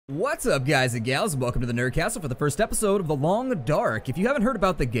What's up, guys and gals? Welcome to the Nerd Castle for the first episode of The Long Dark. If you haven't heard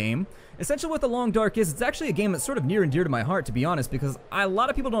about the game, essentially what The Long Dark is, it's actually a game that's sort of near and dear to my heart, to be honest, because a lot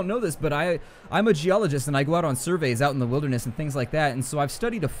of people don't know this, but I'm a geologist and I go out on surveys out in the wilderness and things like that, and so I've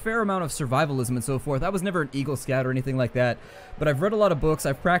studied a fair amount of survivalism and so forth. I was never an Eagle Scout or anything like that, but I've read a lot of books,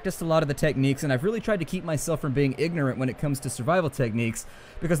 I've practiced a lot of the techniques, and I've really tried to keep myself from being ignorant when it comes to survival techniques,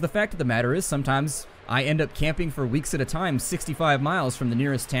 because the fact of the matter is sometimes I end up camping for weeks at a time 65 miles from the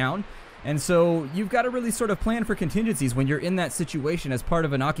nearest town. And so you've got to really sort of plan for contingencies when you're in that situation as part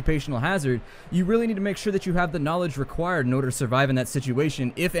of an occupational hazard. You really need to make sure that you have the knowledge required in order to survive in that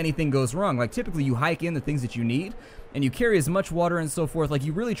situation if anything goes wrong. Like typically you hike in the things that you need and you carry as much water and so forth. Like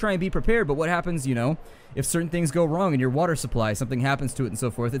you really try and be prepared, but what happens, you know, if certain things go wrong in your water supply, something happens to it and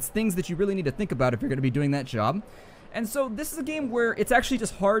so forth. It's things that you really need to think about if you're going to be doing that job. And so this is a game where it's actually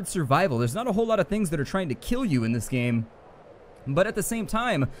just hard survival. There's not a whole lot of things that are trying to kill you in this game. But at the same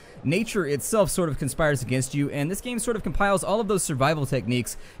time, nature itself sort of conspires against you, and this game sort of compiles all of those survival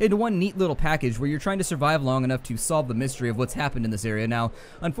techniques into one neat little package where you're trying to survive long enough to solve the mystery of what's happened in this area. Now,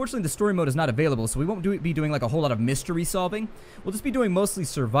 unfortunately, the story mode is not available, so we won't be doing like a whole lot of mystery solving. We'll just be doing mostly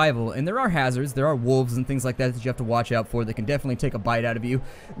survival, and there are hazards, there are wolves and things like that that you have to watch out for that can definitely take a bite out of you,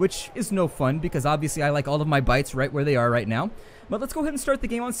 which is no fun because obviously I like all of my bites right where they are right now. But let's go ahead and start the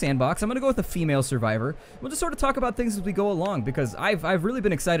game on Sandbox. I'm going to go with a female survivor. We'll just sort of talk about things as we go along because I've really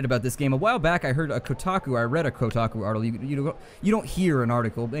been excited about this game. A while back I read a Kotaku article. You don't hear an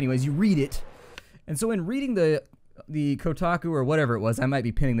article, but anyways, you read it. And so in reading the Kotaku or whatever it was, I might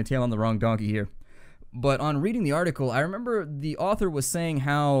be pinning the tail on the wrong donkey here. But on reading the article, I remember the author was saying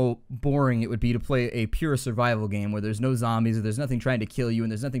how boring it would be to play a pure survival game where there's no zombies, or there's nothing trying to kill you,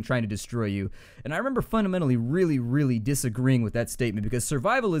 and there's nothing trying to destroy you. And I remember fundamentally really disagreeing with that statement because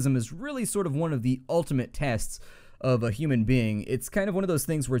survivalism is really sort of one of the ultimate tests of a human being. It's kind of one of those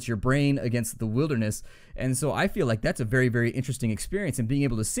things where it's your brain against the wilderness, and so I feel like that's a very interesting experience, and being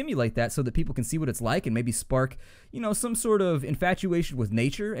able to simulate that so that people can see what it's like and maybe spark, you know, some sort of infatuation with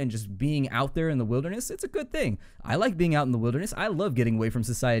nature and just being out there in the wilderness, it's a good thing. I like being out in the wilderness. I love getting away from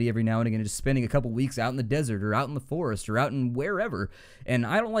society every now and again and just spending a couple weeks out in the desert or out in the forest or out in wherever, and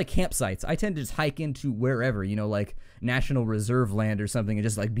I don't like campsites. I tend to just hike into wherever, you know, like National Reserve land or something, and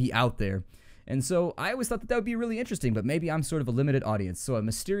just like be out there. And so I always thought that that would be really interesting, but maybe I'm sort of a limited audience. So a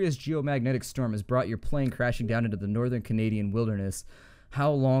mysterious geomagnetic storm has brought your plane crashing down into the northern Canadian wilderness.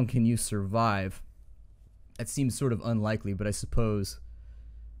 How long can you survive? That seems sort of unlikely, but I suppose...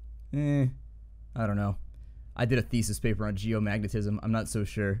 I don't know. I did a thesis paper on geomagnetism. I'm not so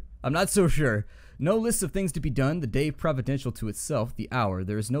sure. No list of things to be done. The day providential to itself. The hour.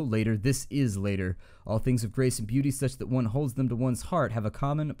 There is no later. This is later. All things of grace and beauty such that one holds them to one's heart have a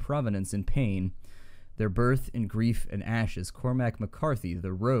common provenance in pain. Their birth in grief and ashes. Cormac McCarthy.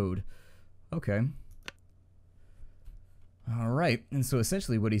 The Road. Okay. Alright. And so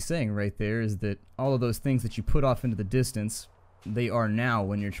essentially what he's saying right there is that all of those things that you put off into the distance, they are now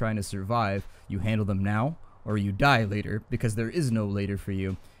when you're trying to survive. You handle them now, or you die later, because there is no later for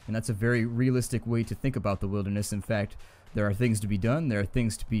you. And that's a very realistic way to think about the wilderness. In fact, there are things to be done, there are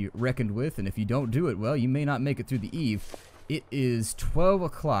things to be reckoned with, and if you don't do it, well, you may not make it through the eve. It is 12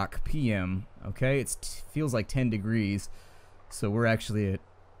 o'clock p.m., okay? It feels like 10 degrees, so we're actually at...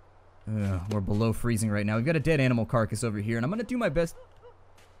 we're below freezing right now. We've got a dead animal carcass over here, and I'm going to do my best...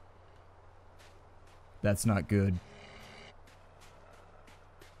 That's not good.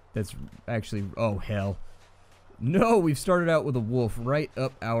 That's actually... Oh, hell. No, we've started out with a wolf right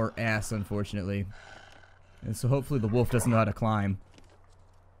up our ass, unfortunately. And so hopefully the wolf doesn't know how to climb.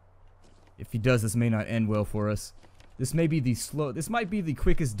 If he does, this may not end well for us. This may be this might be the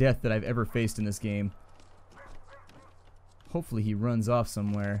quickest death that I've ever faced in this game. Hopefully he runs off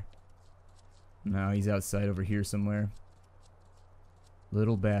somewhere. No, he's outside over here somewhere.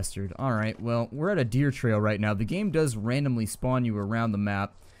 Little bastard. Alright, well, we're at a deer trail right now. The game does randomly spawn you around the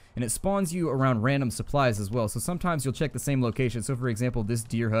map. And it spawns you around random supplies as well. So sometimes you'll check the same location. So for example, this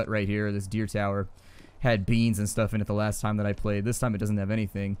deer hut right here, this deer tower, had beans and stuff in it the last time that I played. This time it doesn't have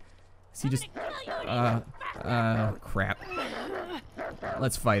anything. So you just... crap.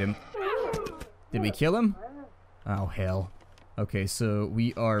 Let's fight him. Did we kill him? Oh, hell. Okay, so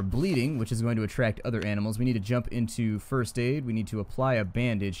we are bleeding, which is going to attract other animals. We need to jump into first aid. We need to apply a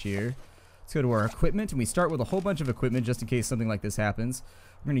bandage here. Let's go to our equipment, and we start with a whole bunch of equipment just in case something like this happens.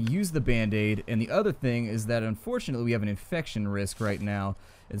 We're going to use the band-aid, and the other thing is that unfortunately we have an infection risk right now,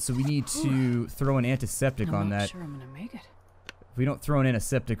 and so we need to throw an antiseptic on that. Sure I'm gonna make it. If we don't throw an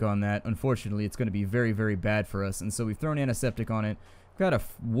antiseptic on that, unfortunately it's going to be very bad for us, and so we've thrown antiseptic on it. We've got a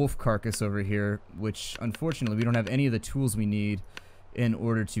wolf carcass over here, which unfortunately we don't have any of the tools we need in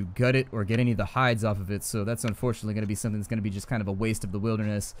order to gut it or get any of the hides off of it. So that's unfortunately going to be something that's going to be just kind of a waste of the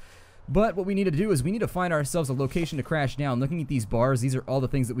wilderness. But what we need to do is we need to find ourselves a location to crash down. Looking at these bars, these are all the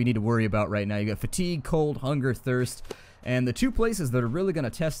things that we need to worry about right now. You got fatigue, cold, hunger, thirst, and the two places that are really going to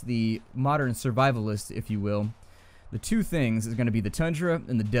test the modern survivalist, if you will. The two things is going to be the tundra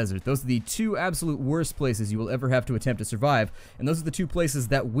and the desert. Those are the two absolute worst places you will ever have to attempt to survive, and those are the two places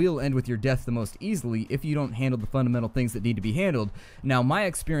that will end with your death the most easily if you don't handle the fundamental things that need to be handled. Now, my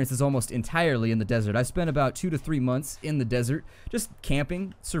experience is almost entirely in the desert. I spent about 2 to 3 months in the desert, just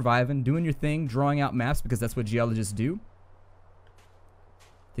camping, surviving, doing your thing, drawing out maps, because that's what geologists do.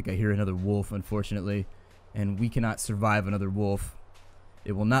 I think I hear another wolf, unfortunately, and we cannot survive another wolf.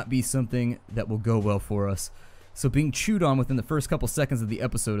 It will not be something that will go well for us. So being chewed on within the first couple seconds of the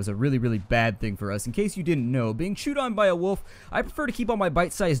episode is a really, really bad thing for us. In case you didn't know, being chewed on by a wolf, I prefer to keep all my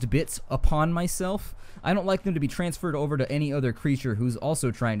bite-sized bits upon myself. I don't like them to be transferred over to any other creature who's also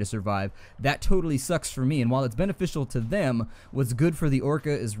trying to survive. That totally sucks for me, and while it's beneficial to them, what's good for the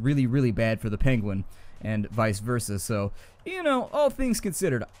orca is really, really bad for the penguin, and vice versa. So, you know, all things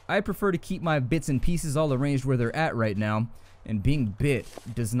considered, I prefer to keep my bits and pieces all arranged where they're at right now, and being bit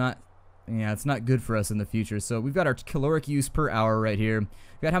does not... yeah, it's not good for us in the future. So we've got our caloric use per hour right here.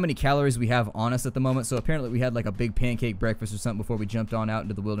 We've got how many calories we have on us at the moment. So apparently we had like a big pancake breakfast or something before we jumped on out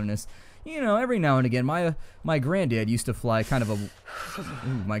into the wilderness. You know, every now and again, my granddad used to fly kind of a...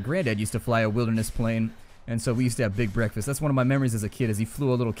 my granddad used to fly a wilderness plane. And so we used to have big breakfast. That's one of my memories as a kid, is he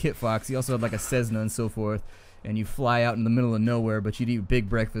flew a little Kit Fox. He also had like a Cessna and so forth. And you fly out in the middle of nowhere, but you'd eat big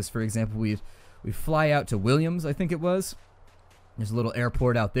breakfast. For example, we'd fly out to Williams, I think it was. There's a little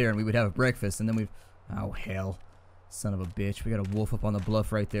airport out there, and we would have a breakfast, and then we'd... oh, hell. Son of a bitch. We got a wolf up on the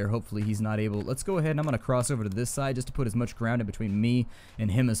bluff right there. Hopefully he's not able... let's go ahead, and I'm going to cross over to this side just to put as much ground in between me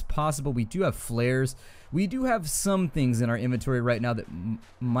and him as possible. We do have flares. We do have some things in our inventory right now that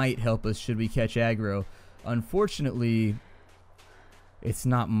might help us should we catch aggro. Unfortunately, it's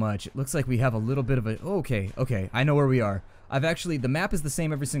not much. It looks like we have a little bit of a... okay, I know where we are. I've actually, the map is the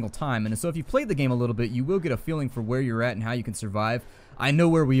same every single time, and so if you played the game a little bit, you will get a feeling for where you're at and how you can survive. I know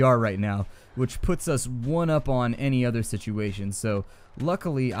where we are right now, which puts us one up on any other situation, so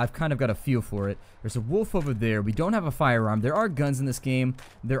luckily I've kind of got a feel for it. There's a wolf over there. We don't have a firearm. There are guns in this game.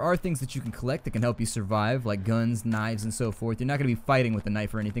 There are things that you can collect that can help you survive, like guns, knives, and so forth. You're not going to be fighting with a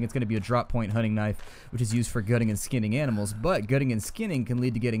knife or anything. It's going to be a drop point hunting knife, which is used for gutting and skinning animals, but gutting and skinning can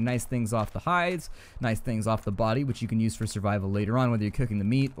lead to getting nice things off the hides, nice things off the body, which you can use for survival later on, whether you're cooking the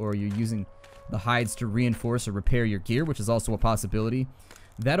meat or you're using the hides to reinforce or repair your gear, which is also a possibility.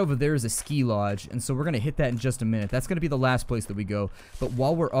 That over there is a ski lodge, and so we're going to hit that in just a minute. That's going to be the last place that we go. But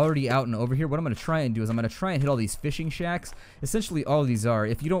while we're already out and over here, what I'm going to try and do is I'm going to try and hit all these fishing shacks. Essentially, all of these are,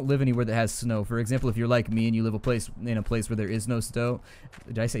 if you don't live anywhere that has snow, for example, if you're like me and you live in a place where there is no snow,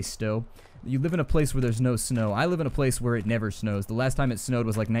 did I say stow? You live in a place where there's no snow. I live in a place where it never snows. The last time it snowed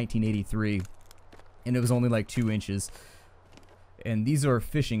was like 1983, and it was only like 2 inches. And these are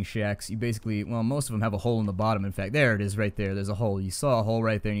fishing shacks. You basically, well, most of them have a hole in the bottom. In fact, there it is right there. There's a hole. You saw a hole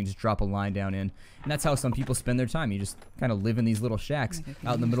right there, and you just drop a line down in. And that's how some people spend their time. You just kind of live in these little shacks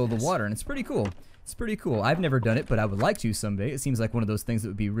out in the middle of the water, and it's pretty cool. It's pretty cool. I've never done it, but I would like to someday. It seems like one of those things that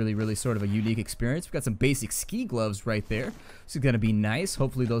would be really, really sort of a unique experience. We've got some basic ski gloves right there. This is going to be nice.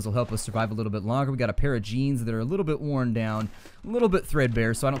 Hopefully those will help us survive a little bit longer. We got a pair of jeans that are a little bit worn down, a little bit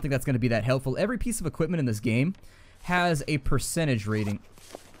threadbare, so I don't think that's going to be that helpful. Every piece of equipment in this game has a percentage rating.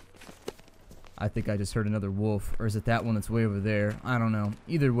 I think I just heard another wolf, or is it that one that's way over there? I don't know.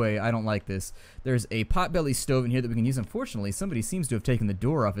 Either way, I don't like this. There's a potbelly stove in here that we can use. Unfortunately, somebody seems to have taken the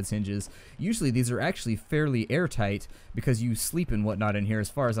door off its hinges. Usually these are actually fairly airtight because you sleep and whatnot in here, as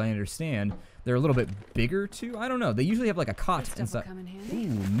far as I understand. They're a little bit bigger too. I don't know. They usually have like a cot inside. Ooh,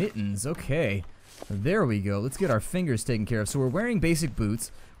 mittens. Okay. There we go. Let's get our fingers taken care of. So we're wearing basic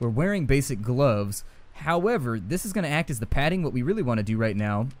boots. We're wearing basic gloves. However, this is going to act as the padding. What we really want to do right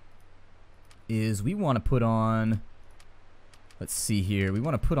now is we want to put on, let's see here, we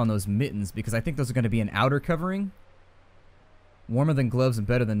want to put on those mittens because I think those are going to be an outer covering. Warmer than gloves and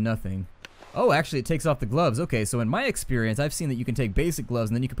better than nothing. Oh, actually it takes off the gloves. Okay, so in my experience, I've seen that you can take basic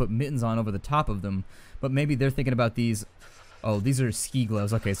gloves and then you can put mittens on over the top of them. But maybe they're thinking about these. Oh, these are ski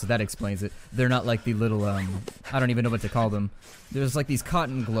gloves. Okay, so that explains it. They're not like the little, I don't even know what to call them. There's like these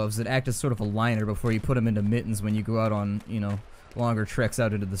cotton gloves that act as sort of a liner before you put them into mittens when you go out on, you know, longer treks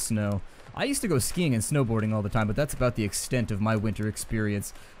out into the snow. I used to go skiing and snowboarding all the time, but that's about the extent of my winter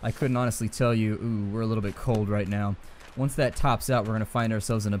experience. I couldn't honestly tell you, ooh, we're a little bit cold right now. Once that tops out, we're going to find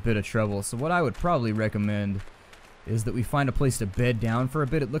ourselves in a bit of trouble. So what I would probably recommend is that we find a place to bed down for a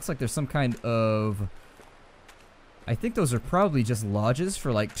bit. It looks like there's some kind of... I think those are probably just lodges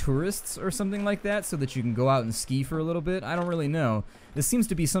for like tourists or something like that, so that you can go out and ski for a little bit. I don't really know. This seems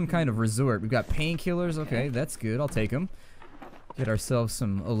to be some kind of resort. We've got painkillers. Okay, that's good. I'll take them. Get ourselves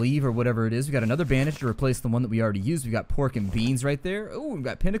some Aleve or whatever it is. We got another bandage to replace the one that we already used. We got pork and beans right there. Oh, we've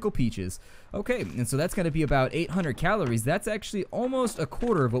got pinnacle peaches. Okay, and so that's going to be about 800 calories. That's actually almost a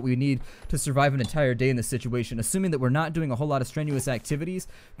quarter of what we need to survive an entire day in this situation, assuming that we're not doing a whole lot of strenuous activities.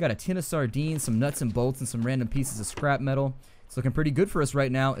 We've got a tin of sardines, some nuts and bolts, and some random pieces of scrap metal. It's looking pretty good for us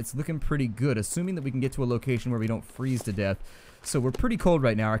right now. It's looking pretty good, assuming that we can get to a location where we don't freeze to death. So we're pretty cold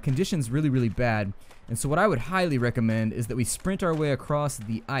right now. Our condition's really, really bad. And so what I would highly recommend is that we sprint our way across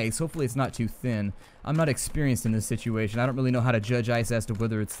the ice. Hopefully it's not too thin. I'm not experienced in this situation. I don't really know how to judge ice as to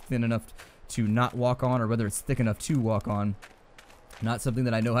whether it's thin enough to not walk on or whether it's thick enough to walk on. Not something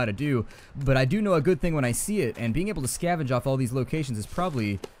that I know how to do, but I do know a good thing when I see it, and being able to scavenge off all these locations is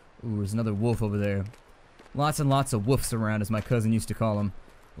probably... Ooh, there's another wolf over there. Lots and lots of woofs around, as my cousin used to call them.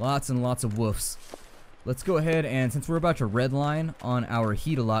 Lots and lots of woofs. Let's go ahead, and since we're about to redline on our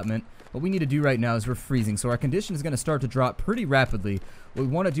heat allotment, what we need to do right now is we're freezing, so our condition is going to start to drop pretty rapidly. What we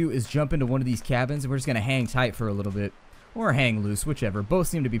want to do is jump into one of these cabins, and we're just going to hang tight for a little bit. Or hang loose, whichever. Both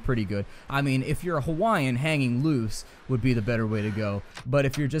seem to be pretty good. I mean, if you're a Hawaiian, hanging loose would be the better way to go. But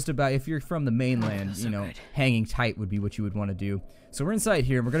if you're from the mainland, you know, hanging tight would be what you would want to do. So we're inside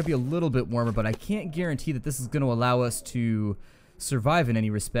here, and we're going to be a little bit warmer, but I can't guarantee that this is going to allow us to survive in any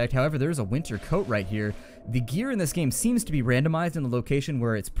respect. However, there's a winter coat right here. The gear in this game seems to be randomized in the location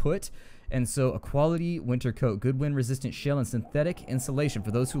where it's put, and so a quality winter coat, good wind resistant shell and synthetic insulation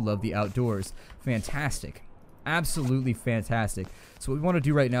for those who love the outdoors. Fantastic. Absolutely fantastic. So what we want to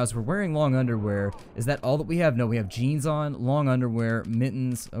do right now is we're wearing long underwear. Is that all that we have? No, we have jeans on, long underwear,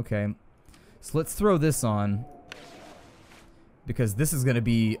 mittens. Okay, so let's throw this on, because this is going to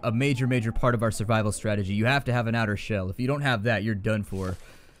be a major part of our survival strategy. You have to have an outer shell. If you don't have that, you're done for.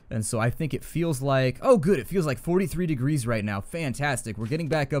 And so I think it feels like, oh good, it feels like 43 degrees right now. Fantastic. We're getting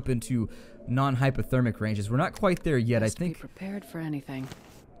back up into non-hypothermic ranges. We're not quite there yet. I think. Be prepared for anything.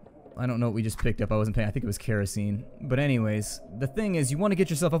 I don't know what we just picked up. I wasn't paying. I think it was kerosene. But anyways, the thing is, you want to get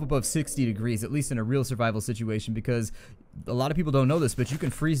yourself up above 60 degrees, at least in a real survival situation, because a lot of people don't know this, but you can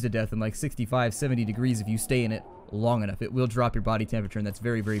freeze to death in like 65, 70 degrees if you stay in it long enough. It will drop your body temperature, and that's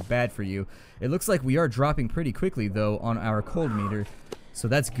very bad for you. It looks like we are dropping pretty quickly, though, on our cold meter, so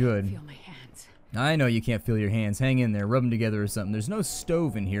that's good. Feel my hands. I know you can't feel your hands. Hang in there. Rub them together or something. There's no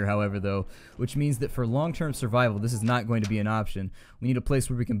stove in here, however, though, which means that for long-term survival, this is not going to be an option. We need a place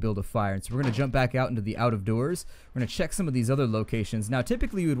where we can build a fire. And so we're going to jump back out into the out-of-doors. We're going to check some of these other locations. Now,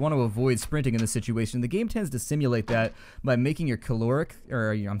 typically, you would want to avoid sprinting in this situation. The game tends to simulate that by making your caloric,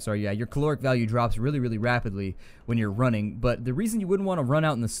 your caloric value drops really rapidly when you're running. But the reason you wouldn't want to run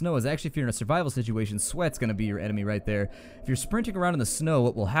out in the snow is actually if you're in a survival situation, sweat's going to be your enemy right there. If you're sprinting around in the snow,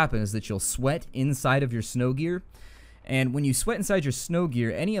 what will happen is that you'll sweat inside of your snow gear. And when you sweat inside your snow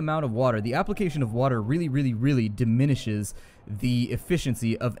gear, any amount of water, the application of water really diminishes the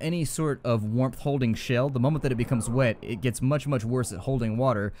efficiency of any sort of warmth holding shell. The moment that it becomes wet, it gets much worse at holding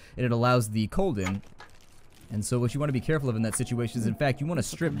water, and it allows the cold in. And so what you want to be careful of in that situation is, in fact, you want to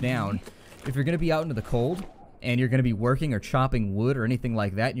strip down. If you're going to be out into the cold, and you're going to be working or chopping wood or anything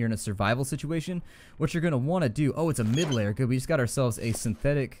like that, and you're in a survival situation, what you're going to want to do... Oh, it's a mid-layer. Good, we just got ourselves a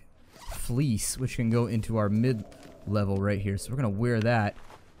synthetic fleece, which can go into our mid-level right here. So we're going to wear that.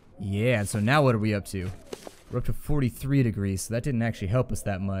 Yeah, and so now what are we up to? We're up to 43 degrees, so that didn't actually help us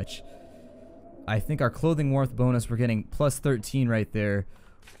that much. I think our clothing warmth bonus, we're getting plus 13 right there.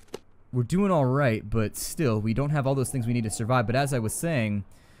 We're doing all right, but still, we don't have all those things we need to survive. But as I was saying,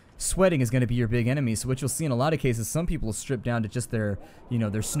 sweating is going to be your big enemy. So what you'll see in a lot of cases, some people will strip down to just their,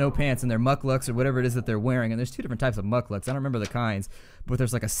 their snow pants and their mucklucks or whatever it is that they're wearing. And there's two different types of mucklucks. I don't remember the kinds, but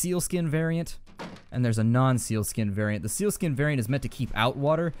there's like a sealskin variant and there's a non-sealskin variant. The sealskin variant is meant to keep out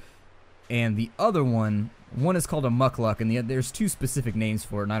water, and the other one is called a muckluck, and there's two specific names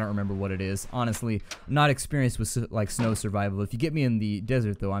for it, and I don't remember what it is. Honestly, I'm not experienced with like snow survival. If you get me in the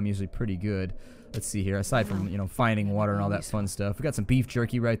desert, though, I'm usually pretty good. Let's see here. Aside from, finding water and all that fun stuff, we got some beef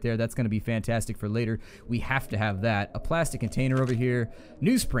jerky right there. That's going to be fantastic for later. We have to have that. A plastic container over here.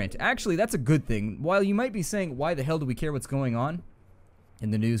 Newsprint. Actually, that's a good thing. While you might be saying, why the hell do we care what's going on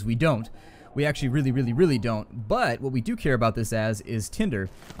in the news? We don't. We actually really don't. But what we do care about this as is tinder.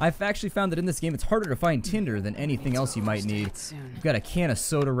 I've actually found that in this game it's harder to find tinder than anything else you might need. We've got a can of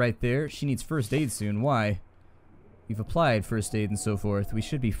soda right there. She needs first aid soon. Why? We've applied first aid and so forth. We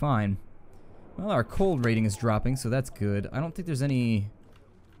should be fine. Well, our cold rating is dropping, so that's good. I don't think there's any...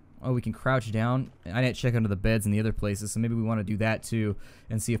 Oh, we can crouch down. I didn't check under the beds and the other places, so maybe we want to do that too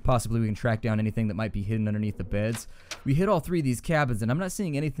and see if possibly we can track down anything that might be hidden underneath the beds. We hit all 3 of these cabins, and I'm not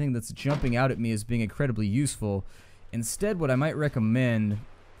seeing anything that's jumping out at me as being incredibly useful. Instead, what I might recommend,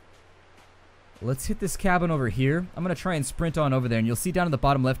 let's hit this cabin over here. I'm going to try and sprint on over there, and you'll see down in the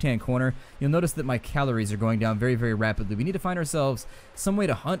bottom left-hand corner, you'll notice that my calories are going down very, very rapidly. We need to find ourselves some way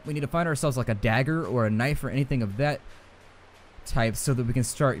to hunt. We need to find ourselves like a dagger or a knife or anything of that type so that we can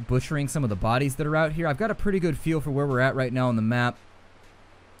start butchering some of the bodies that are out here. I've got a pretty good feel for where we're at right now on the map.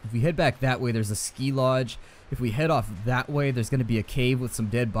 If we head back that way, there's a ski lodge. If we head off that way, there's going to be a cave with some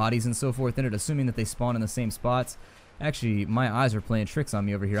dead bodies and so forth in it, assuming that they spawn in the same spots. Actually, my eyes are playing tricks on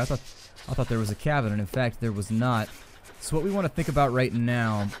me over here. I thought there was a cabin, and in fact, there was not. So what we want to think about right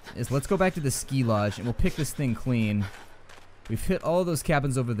now is let's go back to the ski lodge, and we'll pick this thing clean. We've hit all of those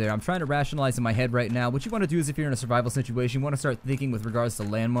cabins over there. I'm trying to rationalize in my head right now. What you want to do is if you're in a survival situation, you want to start thinking with regards to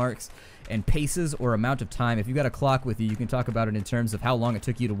landmarks and paces or amount of time. If you've got a clock with you, you can talk about it in terms of how long it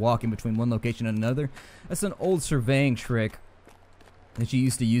took you to walk in between one location and another. That's an old surveying trick that you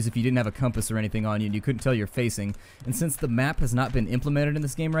used to use if you didn't have a compass or anything on you and you couldn't tell you're facing. And since the map has not been implemented in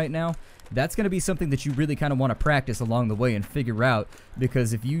this game right now, that's going to be something that you really kind of want to practice along the way and figure out,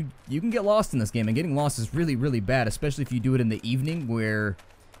 because if you can get lost in this game, and getting lost is really, really bad, especially if you do it in the evening where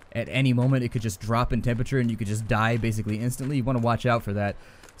at any moment it could just drop in temperature and you could just die basically instantly. You want to watch out for that.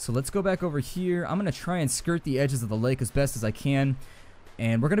 So let's go back over here. I'm going to try and skirt the edges of the lake as best as I can.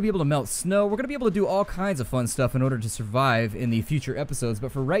 And we're going to be able to melt snow. We're going to be able to do all kinds of fun stuff in order to survive in the future episodes.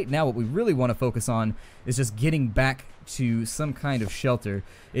 But for right now, what we really want to focus on is just getting back to some kind of shelter.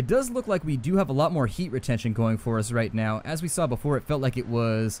 It does look like we do have a lot more heat retention going for us right now. As we saw before, it felt like it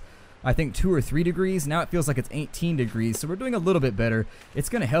was, I think, 2 or 3 degrees. Now it feels like it's 18 degrees. So we're doing a little bit better. It's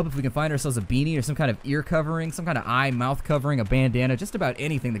going to help if we can find ourselves a beanie or some kind of ear covering, some kind of eye, mouth covering, a bandana, just about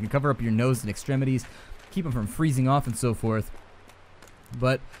anything that can cover up your nose and extremities, keep them from freezing off and so forth.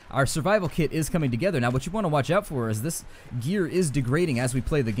 But our survival kit is coming together. Now what you want to watch out for is this gear is degrading as we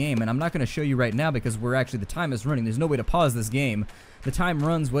play the game, and I'm not going to show you right now because the time is running. There's no way to pause this game. The time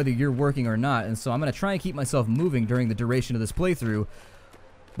runs whether you're working or not, and so I'm going to try and keep myself moving during the duration of this playthrough.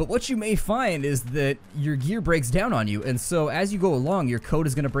 But what you may find is that your gear breaks down on you, and so as you go along, your coat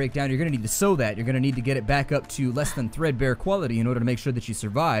is going to break down. You're going to need to sew that. You're going to need to get it back up to less than threadbare quality in order to make sure that you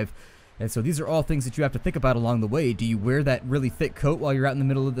survive. And so these are all things that you have to think about along the way. Do you wear that really thick coat while you're out in the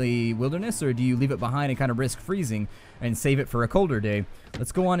middle of the wilderness, or do you leave it behind and kind of risk freezing and save it for a colder day?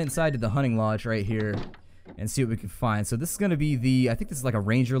 Let's go on inside to the hunting lodge right here and see what we can find. So this is going to be I think this is like a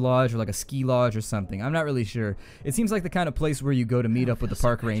ranger lodge or like a ski lodge or something. I'm not really sure. It seems like the kind of place where you go to meet up with the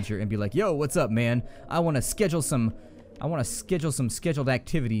park ranger and be like, yo, what's up, man? I want to schedule some scheduled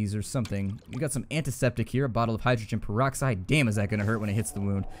activities or something. We got some antiseptic here, a bottle of hydrogen peroxide. Damn, is that going to hurt when it hits the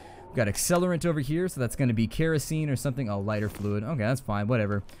wound. We've got accelerant over here, so that's going to be kerosene or something. Oh, lighter fluid. Okay, that's fine.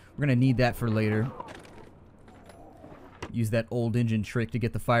 Whatever. We're going to need that for later. Use that old engine trick to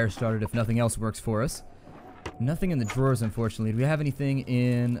get the fire started if nothing else works for us. Nothing in the drawers, unfortunately. Do we have anything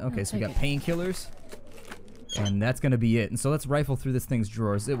in... Okay, so we got painkillers. And that's going to be it. And so let's rifle through this thing's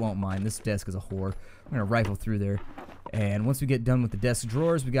drawers. It won't mind. This desk is a whore. We're going to rifle through there. And once we get done with the desk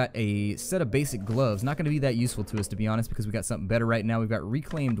drawers, we got a set of basic gloves. Not going to be that useful to us, to be honest, because we got something better right now. We've got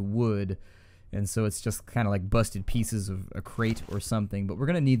reclaimed wood. And so it's just kind of like busted pieces of a crate or something. But we're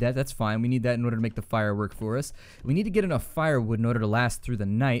going to need that. That's fine. We need that in order to make the fire work for us. We need to get enough firewood in order to last through the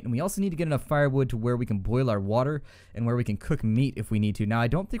night. And we also need to get enough firewood to where we can boil our water and where we can cook meat if we need to. Now, I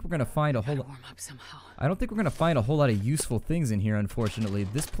don't think we're going to find a whole lot... I don't think we're going to find a whole lot of useful things in here, unfortunately.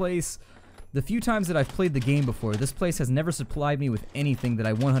 This place... The few times that I've played the game before, this place has never supplied me with anything that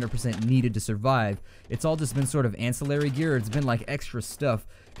I 100% needed to survive. It's all just been sort of ancillary gear. It's been like extra stuff,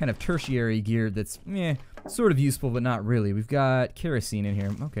 kind of tertiary gear that's, sort of useful, but not really. We've got kerosene in here.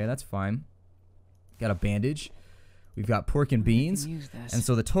 Okay, that's fine. Got a bandage. We've got pork and beans. And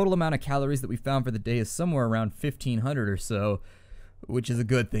so the total amount of calories that we found for the day is somewhere around 1,500 or so, which is a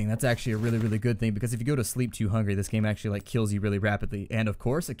good thing. That's actually a really, really good thing, because if you go to sleep too hungry, this game actually like kills you really rapidly. And of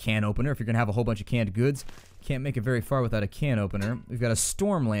course, a can opener. If you're gonna have a whole bunch of canned goods, can't make it very far without a can opener. We've got a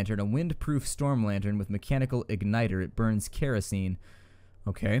storm lantern, a wind-proof storm lantern with mechanical igniter. It burns kerosene.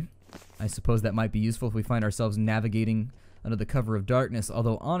 Okay, I suppose that might be useful if we find ourselves navigating under the cover of darkness,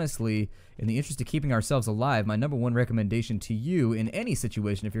 although honestly, in the interest of keeping ourselves alive, my #1 recommendation to you in any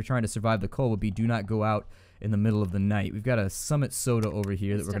situation if you're trying to survive the cold would be do not go out in the middle of the night. We've got a Summit soda over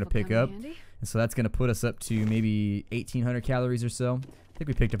here that we're going to pick up, and so that's going to put us up to maybe 1,800 calories or so. I think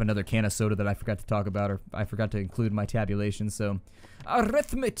we picked up another can of soda that I forgot to talk about, or I forgot to include in my tabulation, so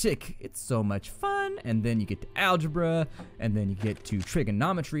arithmetic. It's so much fun. And then you get to algebra, and then you get to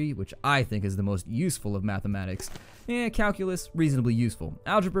trigonometry, which I think is the most useful of mathematics. Calculus, reasonably useful.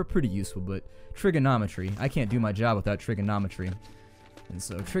 Algebra, pretty useful, but trigonometry, I can't do my job without trigonometry. And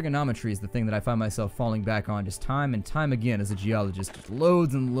so trigonometry is the thing that I find myself falling back on just time and time again as a geologist. Just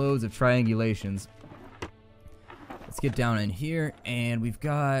loads and loads of triangulations. Let's get down in here, and we've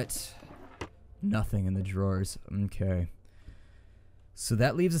got nothing in the drawers. Okay. So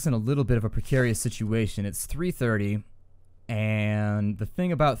that leaves us in a little bit of a precarious situation. It's 3:30, and the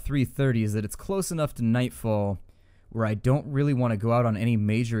thing about 3:30 is that it's close enough to nightfall where I don't really want to go out on any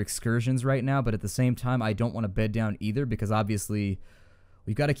major excursions right now, but at the same time, I don't want to bed down either, because obviously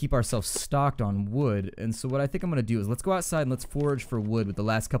we've got to keep ourselves stocked on wood. And so what I think I'm going to do is let's go outside and let's forage for wood with the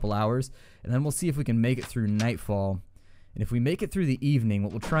last couple hours, and then we'll see if we can make it through nightfall. And if we make it through the evening,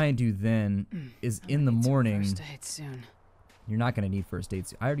 what we'll try and do then is in the morning. First aid soon. You're not going to need first aid.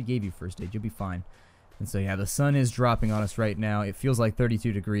 I already gave you first aid. You'll be fine. And so yeah, the sun is dropping on us right now. It feels like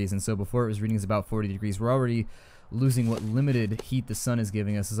 32 degrees, and so before it was reading is about 40 degrees. We're already losing what limited heat the sun is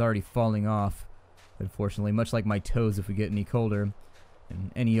giving us. Is already falling off, unfortunately, much like my toes if we get any colder.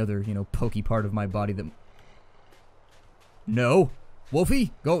 And any other, you know, pokey part of my body that... No!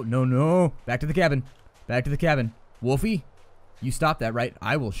 Wolfie! Go! No, no! Back to the cabin! Back to the cabin! Wolfie! You stop that, right?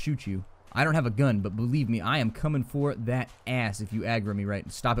 I will shoot you. I don't have a gun, but believe me, I am coming for that ass if you aggro me,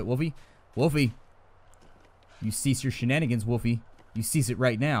 right? Stop it, Wolfie! Wolfie! You cease your shenanigans, Wolfie. You cease it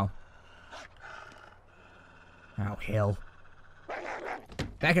right now. Oh, hell.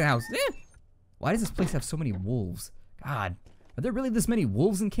 Back in the house. Why does this place have so many wolves? God. Are there really this many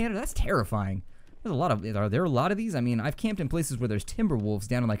wolves in Canada? That's terrifying. There's a lot of... Are there a lot of these? I mean, I've camped in places where there's timber wolves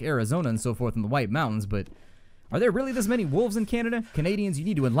down in, like, Arizona and so forth in the White Mountains, but... Are there really this many wolves in Canada? Canadians, you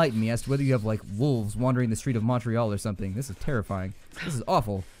need to enlighten me as to whether you have, like, wolves wandering the street of Montreal or something. This is terrifying. This is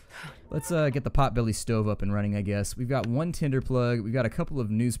awful. Let's get the potbelly stove up and running, I guess. We've got one tinder plug. We've got a couple of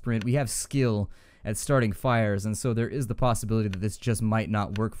newsprint. We have skill at starting fires, and so there is the possibility that this just might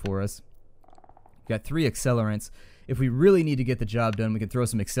not work for us. We've got 3 accelerants. If we really need to get the job done, we can throw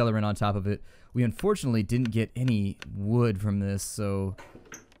some accelerant on top of it. We unfortunately didn't get any wood from this, so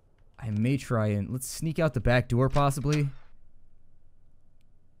I may try and... Let's sneak out the back door, possibly.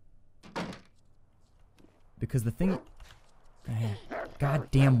 Because the thing...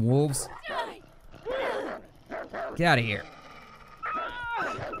 Goddamn wolves. Get out of here.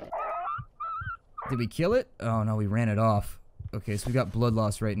 Did we kill it? Oh, no, we ran it off. Okay, so we got blood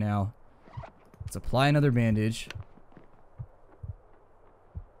loss right now. Let's apply another bandage.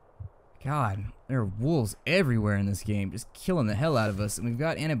 God, there are wolves everywhere in this game, just killing the hell out of us. And we've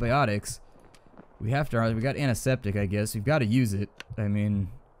got antibiotics. We got antiseptic, I guess. We've got to use it. I mean,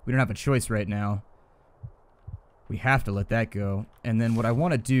 we don't have a choice right now. We have to let that go. And then what I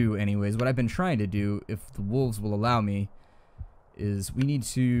want to do, anyways, what I've been trying to do, if the wolves will allow me, is we need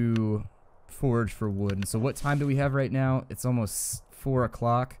to forage for wood. And so what time do we have right now? It's almost 4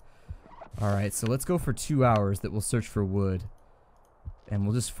 o'clock. Alright, so let's go for 2 hours that we'll search for wood. And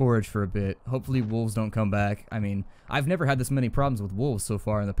we'll just forage for a bit. Hopefully wolves don't come back. I mean, I've never had this many problems with wolves so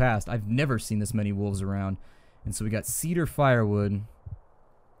far in the past. I've never seen this many wolves around. And so we got cedar firewood.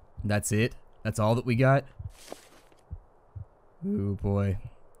 That's it. That's all that we got. Ooh, boy.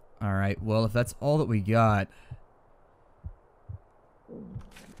 Alright, well, if that's all that we got...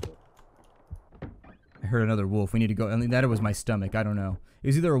 I heard another wolf. We need to go... I mean, that was my stomach. I don't know. It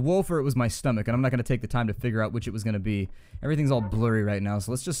was either a wolf or it was my stomach, and I'm not going to take the time to figure out which it was going to be. Everything's all blurry right now,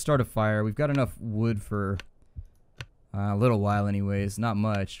 so let's just start a fire. We've got enough wood for a little while anyways. Not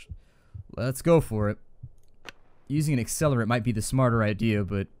much. Let's go for it. Using an accelerant might be the smarter idea,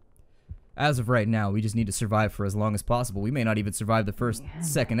 but as of right now, we just need to survive for as long as possible. We may not even survive the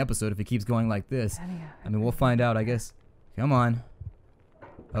second episode if it keeps going like this. I mean, we'll find out, I guess. Come on.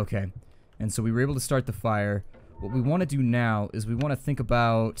 Okay. And so we were able to start the fire. What we want to do now is we want to think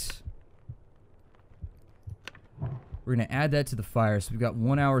about... We're going to add that to the fire. So we've got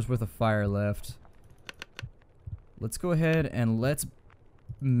 1 hour's worth of fire left. Let's go ahead and let's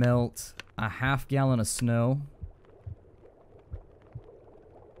melt a ½ gallon of snow.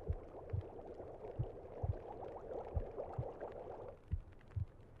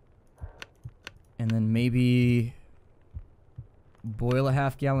 And then maybe boil a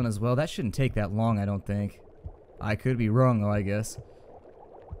 ½ gallon as well. That shouldn't take that long, I don't think. I could be wrong, though, I guess.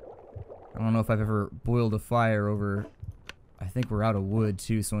 I don't know if I've ever boiled a fire over... I think we're out of wood,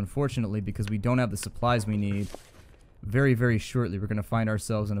 too. So, unfortunately, because we don't have the supplies we need, very, very shortly, we're going to find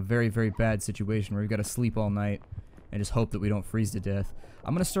ourselves in a very, very bad situation where we've got to sleep all night and just hope that we don't freeze to death.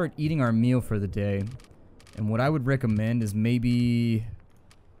 I'm going to start eating our meal for the day. And what I would recommend is maybe...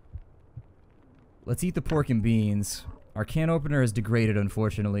 let's eat the pork and beans. Our can opener has degraded,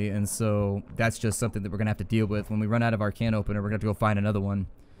 unfortunately, and so that's just something that we're going to have to deal with. When we run out of our can opener, we're going to have to go find another one.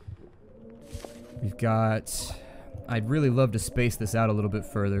 We've got... I'd really love to space this out a little bit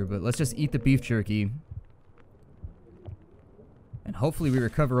further, but let's just eat the beef jerky. And hopefully we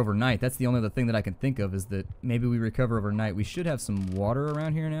recover overnight. That's the only other thing that I can think of, is that maybe we recover overnight. We should have some water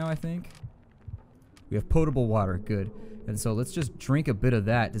around here now, I think. We have potable water, good. And so let's just drink a bit of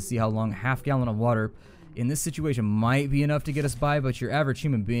that to see how long. Half gallon of water in this situation might be enough to get us by, but your average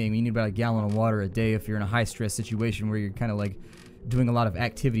human being, you need about a gallon of water a day if you're in a high stress situation where you're kind of like doing a lot of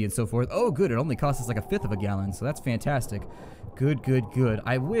activity and so forth. Oh good, it only costs us like 1/5 of a gallon, so that's fantastic. Good, good, good.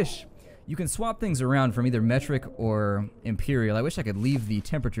 I wish you can swap things around from either metric or imperial. I wish I could leave the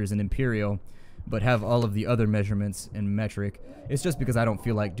temperatures in imperial but have all of the other measurements in metric. It's just because I don't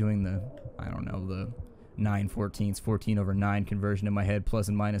feel like doing the, I don't know, the 9/14, 14/9 conversion in my head, plus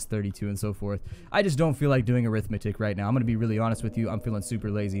and minus 32 and so forth. I just don't feel like doing arithmetic right now. I'm going to be really honest with you. I'm feeling super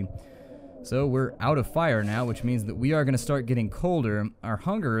lazy. So we're out of fire now, which means that we are going to start getting colder. Our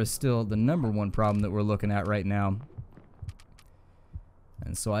hunger is still the #1 problem that we're looking at right now.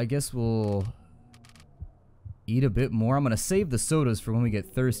 And so I guess we'll eat a bit more. I'm going to save the sodas for when we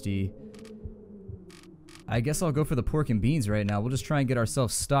get thirsty. I guess I'll go for the pork and beans right now. We'll just try and get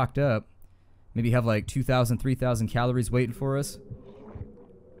ourselves stocked up. Maybe have like 2,000, 3,000 calories waiting for us.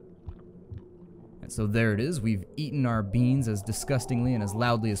 And so there it is. We've eaten our beans as disgustingly and as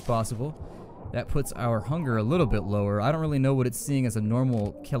loudly as possible. That puts our hunger a little bit lower. I don't really know what it's seeing as a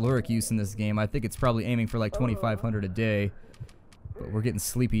normal caloric use in this game. I think it's probably aiming for like 2,500 a day. But we're getting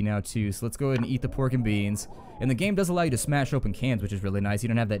sleepy now too, so let's go ahead and eat the pork and beans. And the game does allow you to smash open cans, which is really nice. You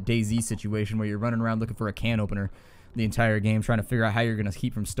don't have that DayZ situation where you're running around looking for a can opener the entire game, trying to figure out how you're going to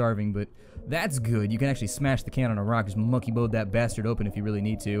keep from starving, but that's good. You can actually smash the can on a rock, just monkey mode that bastard open if you really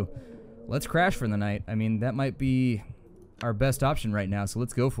need to. Let's crash for the night. I mean, that might be our best option right now, so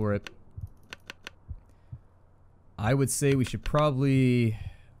let's go for it. I would say we should probably...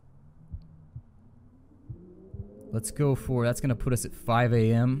 let's go for... that's going to put us at 5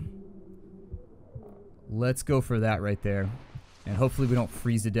 a.m. Let's go for that right there. And hopefully we don't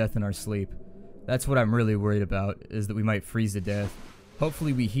freeze to death in our sleep. That's what I'm really worried about, is that we might freeze to death.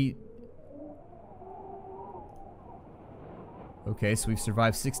 Hopefully we heat... okay, so we've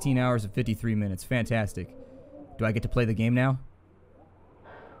survived 16 hours and 53 minutes. Fantastic. Do I get to play the game now?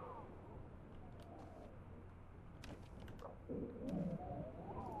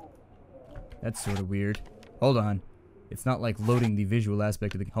 That's sort of weird. Hold on. It's not like loading the visual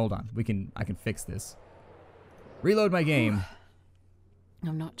aspect of the... hold on. I can fix this. Reload my game.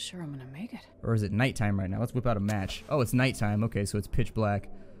 I'm not sure I'm gonna make it. Or is it nighttime right now? Let's whip out a match. Oh, it's nighttime. Okay, so it's pitch black.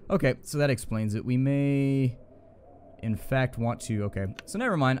 Okay, so that explains it. We may, in fact, want to... okay, so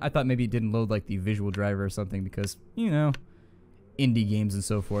never mind. I thought maybe it didn't load like the visual driver or something because, you know, indie games and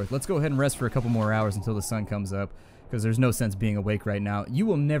so forth. Let's go ahead and rest for a couple more hours until the sun comes up, because there's no sense being awake right now. You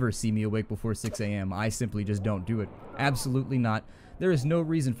will never see me awake before 6 a.m. I simply just don't do it. Absolutely not. There is no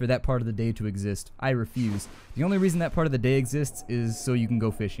reason for that part of the day to exist. I refuse. The only reason that part of the day exists is so you can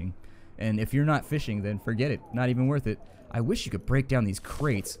go fishing. And if you're not fishing, then forget it. Not even worth it. I wish you could break down these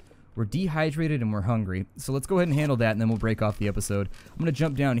crates. We're dehydrated and we're hungry. So let's go ahead and handle that, and then we'll break off the episode. I'm going to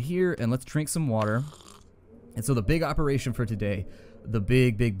jump down here and let's drink some water. And so the big operation for today, the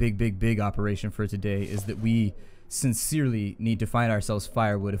big operation for today is that we sincerely need to find ourselves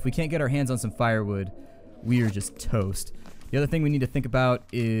firewood. If we can't get our hands on some firewood, we are just toast. The other thing we need to think about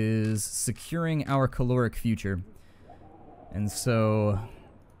is securing our caloric future. And so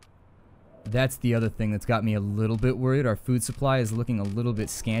that's the other thing that's got me a little bit worried. Our food supply is looking a little bit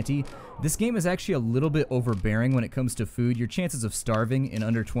scanty. This game is actually a little bit overbearing when it comes to food. Your chances of starving in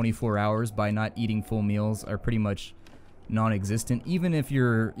under 24 hours by not eating full meals are pretty much non-existent. Even if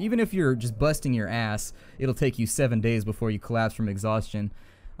you're just busting your ass, it'll take you 7 days before you collapse from exhaustion.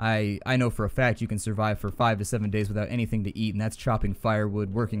 I know for a fact you can survive for 5 to 7 days without anything to eat, and that's chopping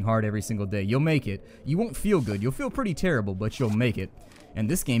firewood, working hard every single day. You'll make it. You won't feel good. You'll feel pretty terrible, but you'll make it. And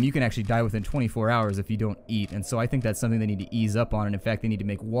this game, you can actually die within 24 hours if you don't eat, and so I think that's something they need to ease up on, and in fact, they need to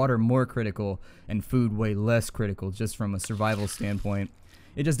make water more critical and food way less critical, just from a survival standpoint.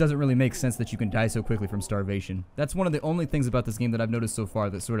 It just doesn't really make sense that you can die so quickly from starvation. That's one of the only things about this game that I've noticed so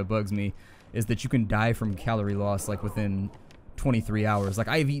far that sort of bugs me, is that you can die from calorie loss, like, within 23 hours. Like,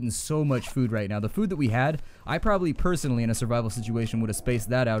 I've eaten so much food right now. The food that we had, I probably personally in a survival situation would have spaced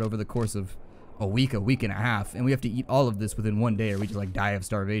that out over the course of a week and a half, and we have to eat all of this within 1 day or we just like die of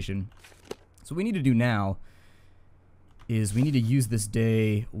starvation. So what we need to do now is we need to use this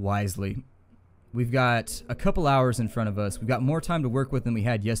day wisely. We've got a couple hours in front of us. We've got more time to work with than we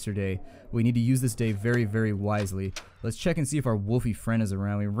had yesterday. We need to use this day very, very wisely. Let's check and see if our wolfy friend is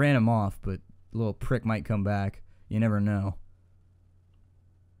around. We ran him off, but the little prick might come back. You never know.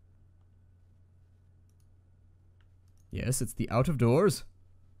 Yes, it's the out of doors.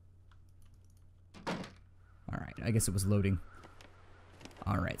 Alright, I guess it was loading.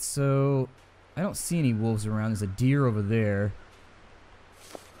 Alright, so I don't see any wolves around. There's a deer over there.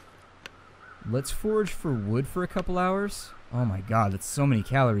 Let's forage for wood for a couple hours. Oh my god, that's so many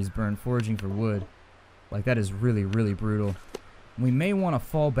calories burned foraging for wood. Like, that is really, really brutal. We may want to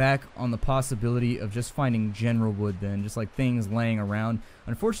fall back on the possibility of just finding general wood then, just like things laying around.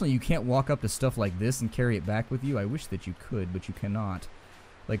 Unfortunately, you can't walk up to stuff like this and carry it back with you. I wish that you could, but you cannot.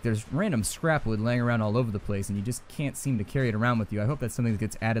 Like, there's random scrap wood laying around all over the place, and you just can't seem to carry it around with you. I hope that's something that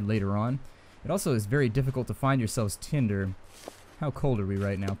gets added later on. It also is very difficult to find yourselves tinder. How cold are we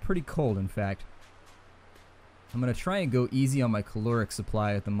right now? Pretty cold, in fact. I'm going to try and go easy on my caloric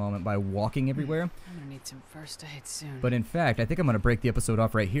supply at the moment by walking everywhere. I'm gonna need some first aid soon. But in fact, I think I'm going to break the episode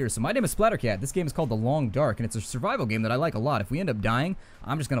off right here. So my name is Splattercat. This game is called The Long Dark, and it's a survival game that I like a lot. If we end up dying,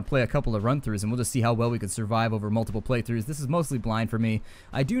 I'm just going to play a couple of run-throughs, and we'll just see how well we can survive over multiple playthroughs. This is mostly blind for me.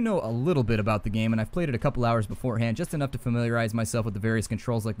 I do know a little bit about the game, and I've played it a couple hours beforehand, just enough to familiarize myself with the various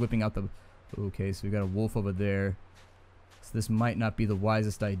controls, like whipping out the... Okay, so we got a wolf over there. So this might not be the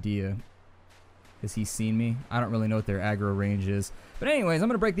wisest idea. Has he seen me? I don't really know what their aggro range is. But anyways, I'm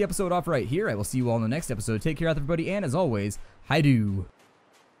going to break the episode off right here. I will see you all in the next episode. Take care, everybody, and as always, hi-do.